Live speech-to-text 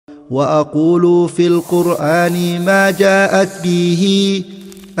وأقول في القرآن ما جاءت به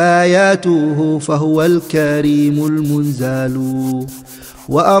آياته فهو الكريم المنزال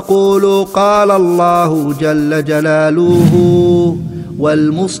وأقول قال الله جل جلاله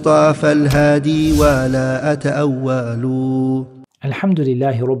والمصطفى الهادي ولا أتأول. الحمد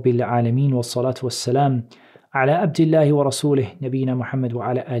لله رب العالمين والصلاة والسلام على عبد الله ورسوله نبينا Muhammad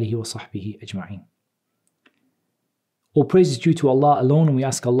وعلى آله وصحبه أجمعين. All praise is due to Allah alone, and we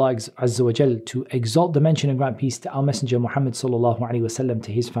ask Allah Azza wa Jal to exalt the mention and grant peace to our Messenger Muhammad sallallahu alaihi wasallam,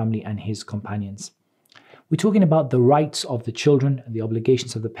 to his family and his companions. We're talking about the rights of the children and the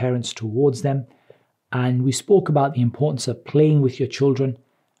obligations of the parents towards them, and we spoke about the importance of playing with your children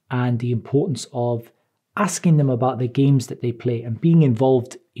and the importance of asking them about the games that they play and being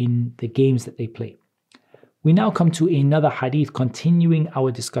involved in the games that they play. We now come to another hadith continuing our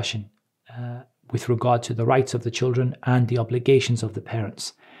discussion with regard to the rights of the children and the obligations of the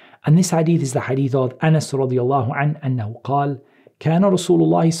parents. And this hadith is the hadith of Anas radiallahu an أنه قال كان رسول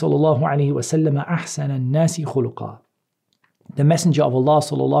الله صلى الله عليه وسلم أحسن الناس خلقا. The Messenger of Allah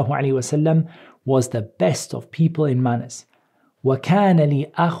صلى الله عليه وسلم was the best of people in manners. وكان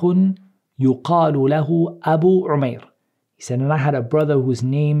لي أخ يقال له أبو عمير. He said, and I had a brother whose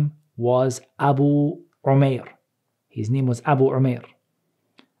name was Abu Umair. His name was Abu Umair.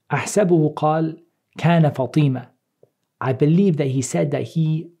 أحسبه قال كان فطيمة. I believe that he said that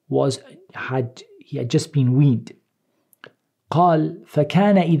he had just been weaned. قال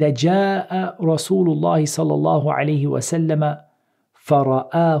فكان إذا جاء رسول الله صلى الله عليه وسلم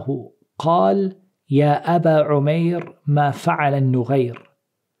فرآه قال يا أبا عمير ما فعل النغير.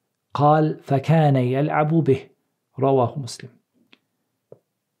 قال فكان يلعب به. رواه Muslim.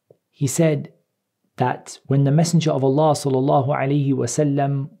 He said that when the Messenger of Allah sallallahu alaihi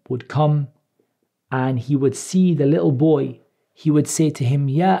wasallam would come and he would see the little boy, he would say to him,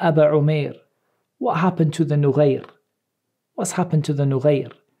 Ya Aba Umair, what happened to the Nughayr? What's happened to the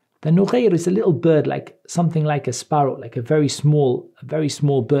Nughayr? The Nughayr is a little bird, like something like a sparrow, like a very small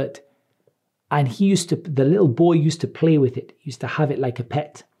bird. And the little boy used to play with it. He used to have it like a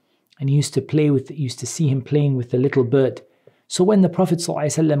pet. And he used to play with it, used to see him playing with the little bird. So when the Prophet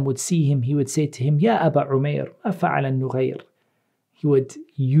ﷺ would see him, he would say to him, Ya Aba Umair, ma fa'ala an-Nughayr. He would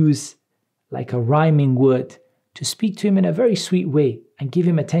use like a rhyming word to speak to him in a very sweet way and give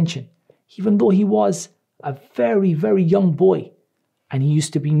him attention, even though he was a very, very young boy. And he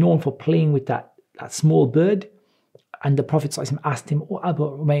used to be known for playing with that small bird. And the Prophet ﷺ asked him, Oh Aba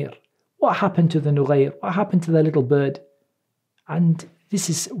Umair, what happened to the Nughayr? What happened to the little bird? And this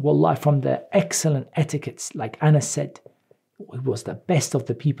is, wallah, from the excellent etiquettes, like Anas said, he was the best of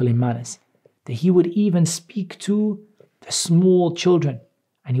the people in manners, that he would even speak to the small children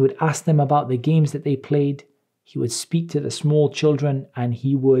and he would ask them about the games that they played. He would speak to the small children and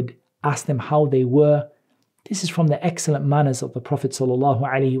he would ask them how they were. This is from the excellent manners of the Prophet sallallahu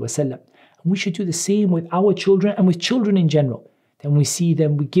alaihi wasallam. And we should do the same with our children and with children in general. Then we see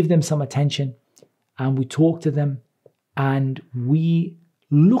them, we give them some attention and we talk to them and we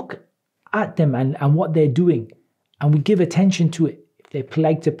look at them and what they're doing. And we give attention to it. If they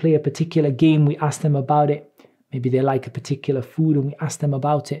like to play a particular game, we ask them about it. Maybe they like a particular food and we ask them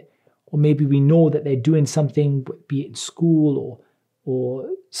about it. Or maybe we know that they're doing something, be it in school or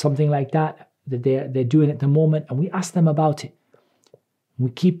something like that they're doing at the moment, and we ask them about it. We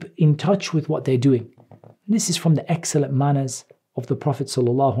keep in touch with what they're doing. This is from the excellent manners of the Prophet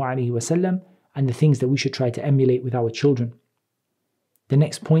ﷺ and the things that we should try to emulate with our children. The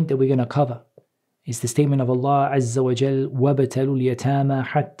next point that we're going to cover is the statement of Allah Azza wa Jal, وَابْتَلُوا الْيَتَامَى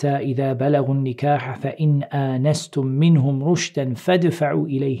حَتَّى إِذَا بَلَغُوا النِّكَاحَ فَإِنْ آنَسْتُم مِّنْهُمْ رُشْدًا فَادْفَعُوا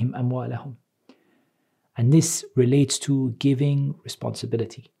إِلَيْهِمْ أَمْوَالَهُمْ. And this relates to giving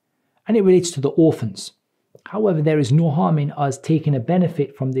responsibility. And it relates to the orphans. However, there is no harm in us taking a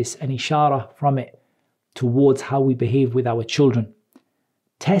benefit from this, an ishara from it, towards how we behave with our children.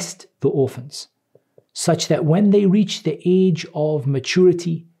 Test the orphans, such that when they reach the age of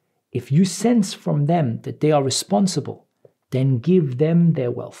maturity, if you sense from them that they are responsible, then give them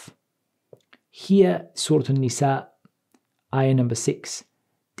their wealth. Here, Surah An-Nisa, ayah number 6.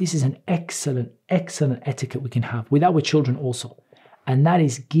 This is an excellent etiquette we can have with our children also. And that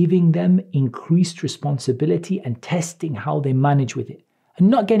is giving them increased responsibility and testing how they manage with it. And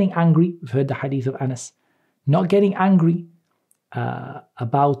not getting angry. We've heard the hadith of Anas. Not getting angry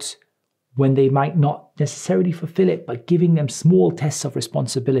about when they might not necessarily fulfill it, but giving them small tests of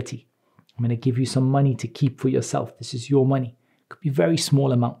responsibility. I'm going to give you some money to keep for yourself. This is your money. It could be a very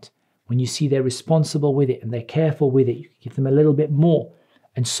small amount. When you see they're responsible with it and they're careful with it, you give them a little bit more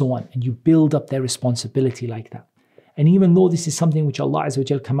and so on. And you build up their responsibility like that. And even though this is something which Allah Azza wa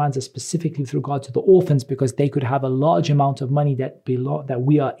Jal commands us specifically with regard to the orphans, because they could have a large amount of money that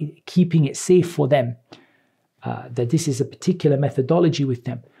we are keeping it safe for them, that this is a particular methodology with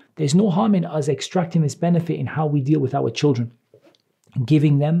them. There's no harm in us extracting this benefit in how we deal with our children,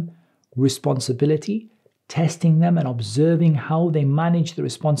 giving them responsibility, testing them and observing how they manage the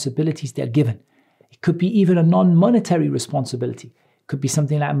responsibilities they're given. It could be even a non-monetary responsibility. It could be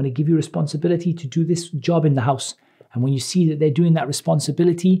something like, I'm going to give you responsibility to do this job in the house. And when you see that they're doing that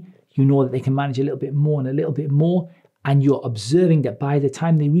responsibility, you know that they can manage a little bit more and a little bit more. And you're observing that by the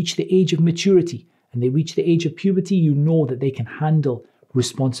time they reach the age of maturity and they reach the age of puberty, you know that they can handle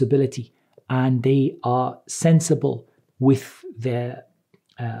responsibility and they are sensible with their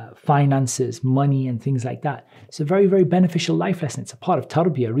finances, money and things like that. It's a very, very beneficial life lesson. It's a part of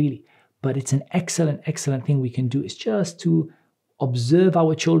tarbiyah really, but it's an excellent, excellent thing we can do. It's just to observe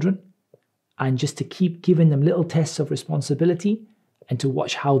our children and just to keep giving them little tests of responsibility and to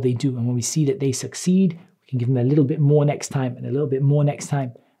watch how they do. And when we see that they succeed, we can give them a little bit more next time and a little bit more next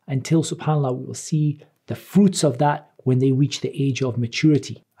time until, subhanAllah, we will see the fruits of that when they reach the age of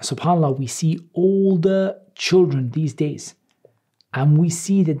maturity. SubhanAllah, we see older children these days. And we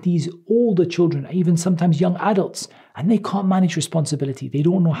see that these older children, even sometimes young adults, and they can't manage responsibility. They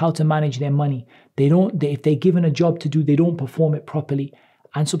don't know how to manage their money. If they're given a job to do, they don't perform it properly.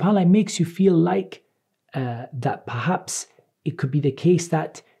 And subhanAllah, it makes you feel like that perhaps it could be the case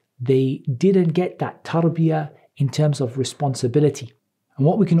that they didn't get that tarbiyah in terms of responsibility. And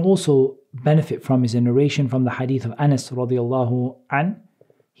what we can also benefit from is a narration from the hadith of Anas radiallahu an.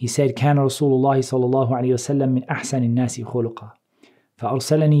 He said, كان رسول الله صلى الله عليه وسلم من أحسن الناس خلقا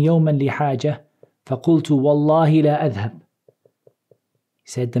فأرسلني يوما لحاجة فقلت والله لا أذهب. He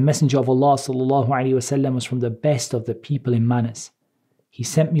said, the Messenger of Allah صلى الله عليه وسلم was from the best of the people in manners. He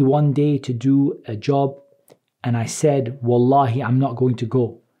sent me one day to do a job and I said, Wallahi, I'm not going to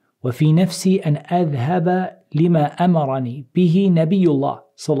go. وفي نفسي أن أذهب لما أمرني به نبي الله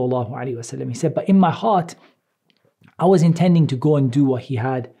صلى الله عليه وسلم. He said, but in my heart, I was intending to go and do what he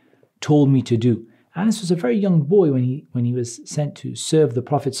had told me to do. Anas was a very young boy when he was sent to serve the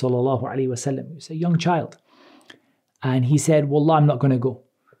Prophet sallallahu alaihi wasallam. He was a young child. And he said, Wallah, I'm not going to go.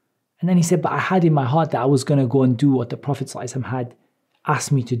 And then he said, but I had in my heart that I was going to go and do what the Prophet sallallahu alaihi wasallam had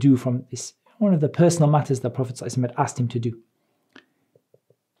asked me to do from this, one of the personal matters the Prophet sallallahu alaihi wasallam had asked him to do.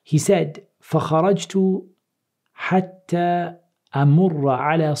 He said, فَخَرَجْتُ حَتَّى أَمُرَّ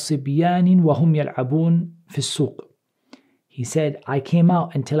عَلَى صِبْيَانٍ وَهُمْ يَلْعَبُونَ فِي السُّوقِ. He said, I came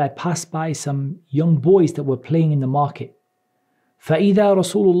out until I passed by some young boys that were playing in the market. فَإِذَا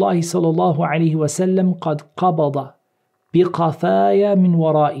رَسُولُ اللَّهِ صَلَى اللَّهُ عَلَيْهِ وَسَلَّمْ قَدْ قَبَضَ بِقَفَايَ مِنْ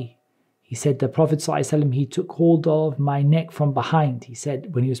وَرَائِي. He said, the Prophet ﷺ, he took hold of my neck from behind. He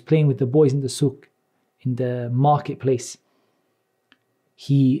said, when he was playing with the boys in the souk, in the marketplace,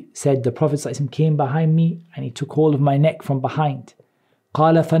 he said, the Prophet ﷺ came behind me and he took hold of my neck from behind.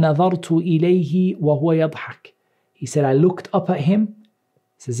 قَالَ فَنَظَرْتُ إِلَيْهِ وَهُوَ يَضْحَكُ. He said, I looked up at him.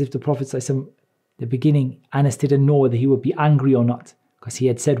 It's as if the Prophet ﷺ, the beginning, Anas didn't know whether he would be angry or not, because he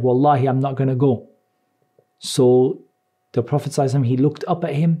had said, Wallahi, I'm not going to go. So the Prophet ﷺ, he looked up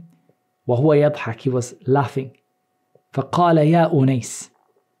at him. وَهُوَ يَضْحَكُ. He was laughing. فَقَالَ يَا أُنَيْسِ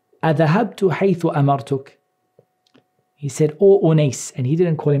أَذَهَبْتُ حَيْثُ أَمَرْتُكَ. He said, oh Unais, and he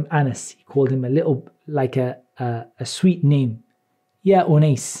didn't call him Anas. He called him a little, like a sweet name. Ya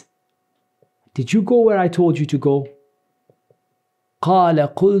Unais, did you go where I told you to go?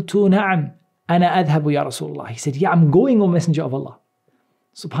 قال قلت نعم أنا أذهب يا رسول الله. He said, yeah, I'm going, O Messenger of Allah.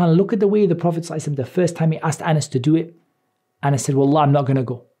 SubhanAllah, look at the way the Prophet ﷺ, the first time he asked Anas to do it, Anas said, Wallah, I'm not going to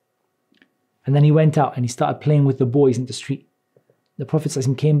go. And then he went out and he started playing with the boys in the street. The Prophet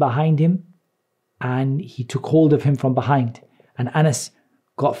ﷺ came behind him and he took hold of him from behind. And Anas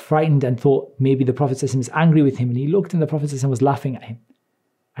got frightened and thought maybe the Prophet ﷺ is angry with him. And he looked and the Prophet ﷺ was laughing at him.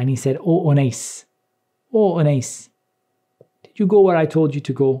 And he said, oh Unais, did you go where I told you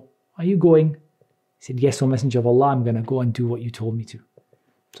to go? Are you going? He said, yes, O Messenger of Allah, I'm going to go and do what you told me to.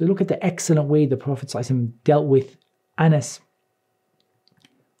 So look at the excellent way the Prophet ﷺ dealt with Anas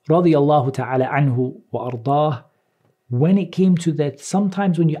radiyallahu ta'ala anhu wa ardah. When it came to that,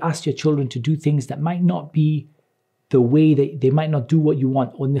 sometimes when you ask your children to do things that might not be the way they might not do what you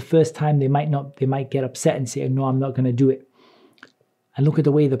want, or in the first time they might get upset and say, no, I'm not going to do it. And look at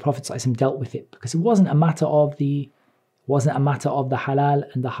the way the Prophet ﷺ dealt with it, because it wasn't a matter of the halal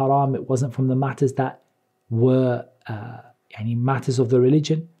and the haram. It wasn't from the matters that were any matters of the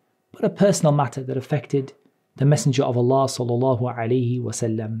religion, but a personal matter that affected the Messenger of Allah sallallahu alaihi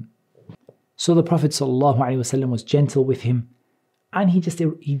wasallam. So the Prophet sallallahu alaihi wasallam was gentle with him, and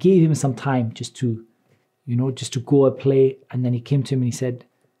he gave him some time just to just to go and play. And then he came to him and he said,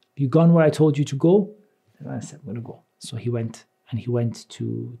 have you gone where I told you to go? And I said, I'm going to go. So he went, and he went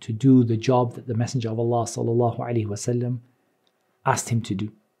to do the job that the Messenger of Allah sallallahu alaihi wasallam asked him to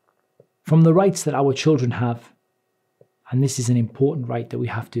do. From the rights that our children have, and this is an important right that we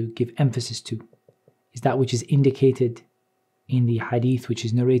have to give emphasis to, is that which is indicated in the hadith which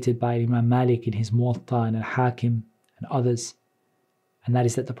is narrated by Imam Malik in his Muwatta and Al-Hakim and others. And that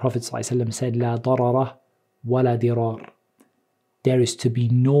is that the Prophet ﷺ said, La darara wa la dirar. There is to be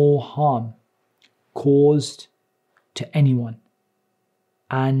no harm caused to anyone.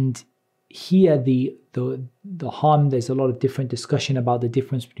 And here the harm, there's a lot of different discussion about the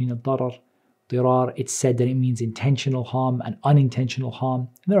difference between al-darar, dirar. It's said that it means intentional harm and unintentional harm.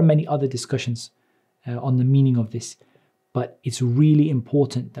 And there are many other discussions on the meaning of this. But it's really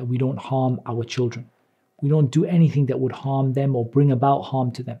important that we don't harm our children. We don't do anything that would harm them or bring about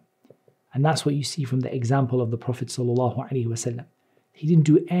harm to them. And that's what you see from the example of the Prophet ﷺ. He didn't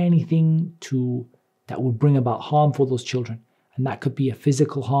do anything that would bring about harm for those children. And that could be a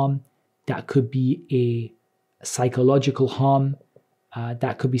physical harm, that could be a psychological harm,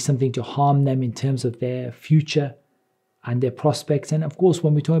 that could be something to harm them in terms of their future and their prospects. And of course,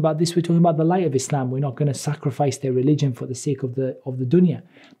 when we're talking about this, we're talking about the light of Islam. We're not going to sacrifice their religion for the sake of the dunya.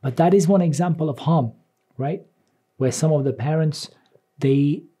 But that is one example of harm, right? Where some of the parents,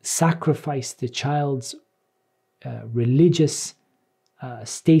 they sacrifice the child's religious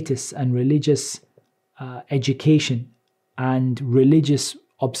status and religious education and religious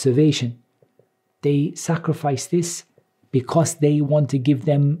observation. They sacrifice this because they want to give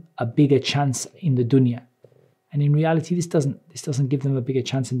them a bigger chance in the dunya. And in reality, this doesn't give them a bigger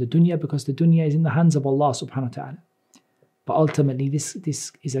chance in the dunya, because the dunya is in the hands of Allah subhanahu wa ta'ala. But ultimately, this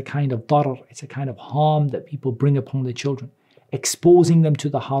is a kind of darar, it's a kind of harm that people bring upon their children. Exposing them to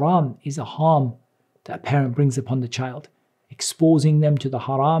the haram is a harm that a parent brings upon the child. Exposing them to the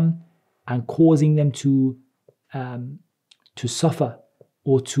haram and causing them to suffer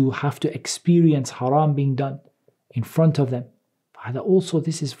or to have to experience haram being done in front of them. Also,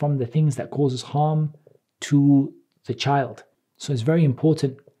 this is from the things that causes harm to the child. So it's very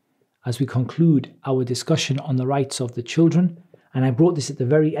important as we conclude our discussion on the rights of the children, and I brought this at the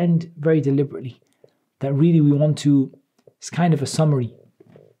very end very deliberately, that really we want to, it's kind of a summary,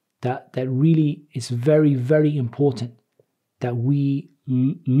 that really is very, very important that we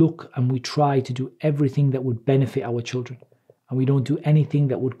look and we try to do everything that would benefit our children, and we don't do anything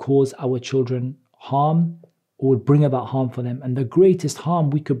that would cause our children harm or would bring about harm for them. And the greatest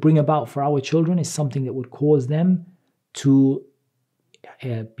harm we could bring about for our children is something that would cause them to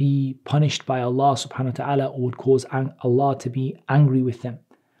be punished by Allah subhanahu wa ta'ala, or would cause Allah to be angry with them,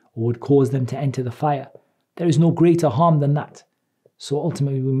 or would cause them to enter the fire. There is no greater harm than that. So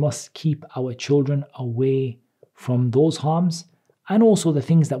ultimately we must keep our children away from those harms, and also the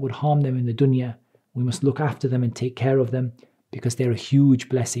things that would harm them in the dunya. We must look after them and take care of them, because they're a huge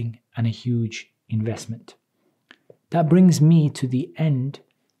blessing and a huge investment. That brings me to the end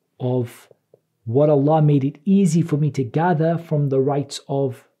of what Allah made it easy for me to gather from the rights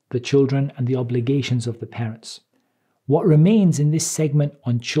of the children and the obligations of the parents. What remains in this segment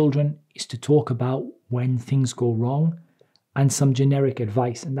on children is to talk about when things go wrong and some generic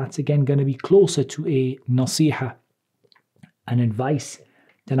advice. And that's again going to be closer to a nasiha, an advice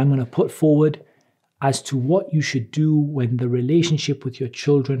that I'm going to put forward as to what you should do when the relationship with your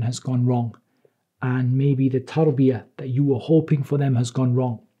children has gone wrong, and maybe the tarbiyah that you were hoping for them has gone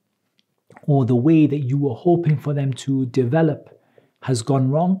wrong, or the way that you were hoping for them to develop has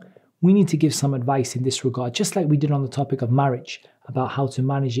gone wrong. We need to give some advice in this regard, just like we did on the topic of marriage, about how to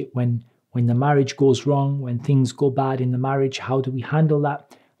manage it when the marriage goes wrong, when things go bad in the marriage. How do we handle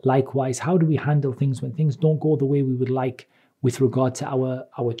that? Likewise, how do we handle things when things don't go the way we would like with regard to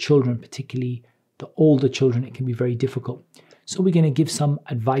our children, particularly the older children? It can be very difficult. So we're going to give some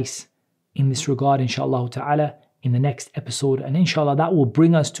advice in this regard, inshallah ta'ala, in the next episode. And inshallah, that will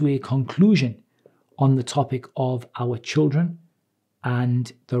bring us to a conclusion on the topic of our children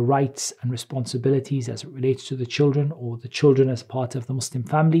and the rights and responsibilities as it relates to the children, or the children as part of the Muslim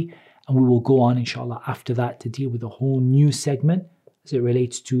family. And we will go on, inshallah, after that to deal with a whole new segment as it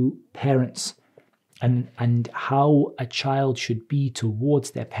relates to parents and how a child should be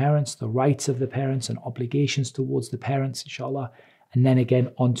towards their parents, the rights of the parents and obligations towards the parents, inshallah. And then again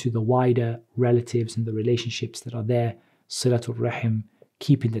onto the wider relatives and the relationships that are there, Silatul Rahim,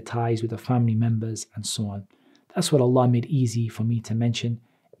 keeping the ties with the family members and so on. That's what Allah made easy for me to mention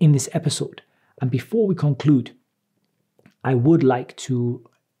in this episode. And before we conclude, I would like to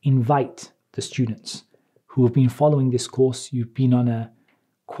invite the students who have been following this course. You've been on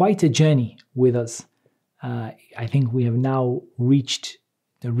quite a journey with us I think we have now reached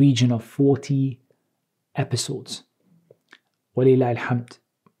the region of 40 episodes. Walillah alhamd,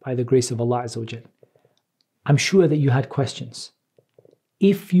 by the grace of Allah Azza wa Jal. I'm sure that you had questions.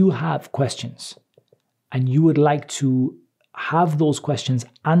 If you have questions and you would like to have those questions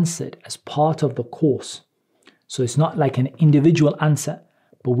answered as part of the course, so it's not like an individual answer,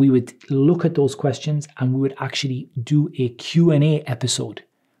 but we would look at those questions and we would actually do a Q&A episode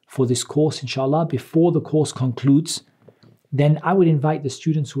for this course, inshallah, before the course concludes, then I would invite the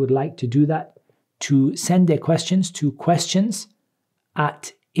students who would like to do that to send their questions to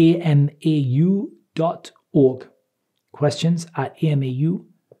questions@amau.org.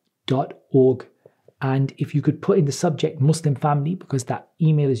 questions@amau.org. And if you could put in the subject Muslim family, because that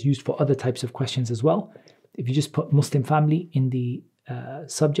email is used for other types of questions as well. If you just put Muslim family in the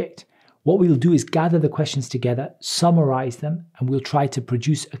subject, what we'll do is gather the questions together, summarize them, and we'll try to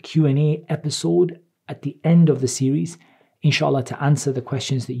produce a Q&A episode at the end of the series, inshallah, to answer the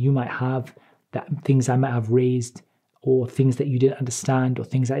questions that you might have, that things I might have raised, or things that you didn't understand, or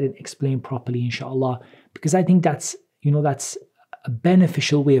things I didn't explain properly, inshallah. Because I think that's a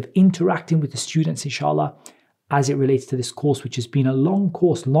beneficial way of interacting with the students, inshallah, as it relates to this course, which has been a long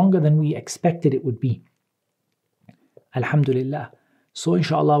course, longer than we expected it would be. Alhamdulillah. So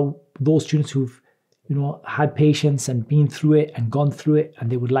inshallah, those students who've had patience and been through it and gone through it, and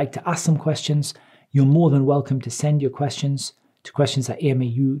they would like to ask some questions, you're more than welcome to send your questions to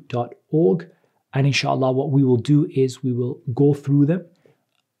questions@amau.org. And inshallah, what we will do is we will go through them,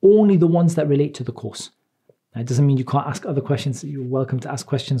 only the ones that relate to the course. Now, it doesn't mean you can't ask other questions. You're welcome to ask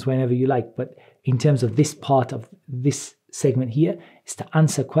questions whenever you like. But in terms of this part of this segment here, is to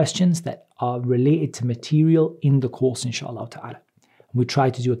answer questions that are related to material in the course, inshallah ta'ala. We try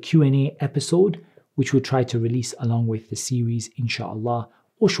to do a Q&A episode, which we'll try to release along with the series, inshallah,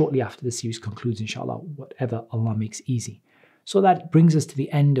 or shortly after the series concludes, inshallah, whatever Allah makes easy. So that brings us to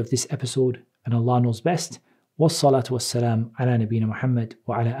the end of this episode, and Allah knows best. Wassalatu wassalam ala nabina Muhammad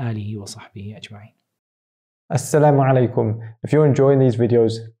wa ala alihi wa sahbihi ajma'in. Assalamu alaikum. If you're enjoying these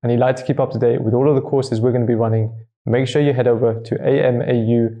videos and you'd like to keep up to date with all of the courses we're going to be running, make sure you head over to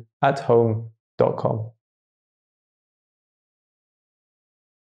amauathome.com.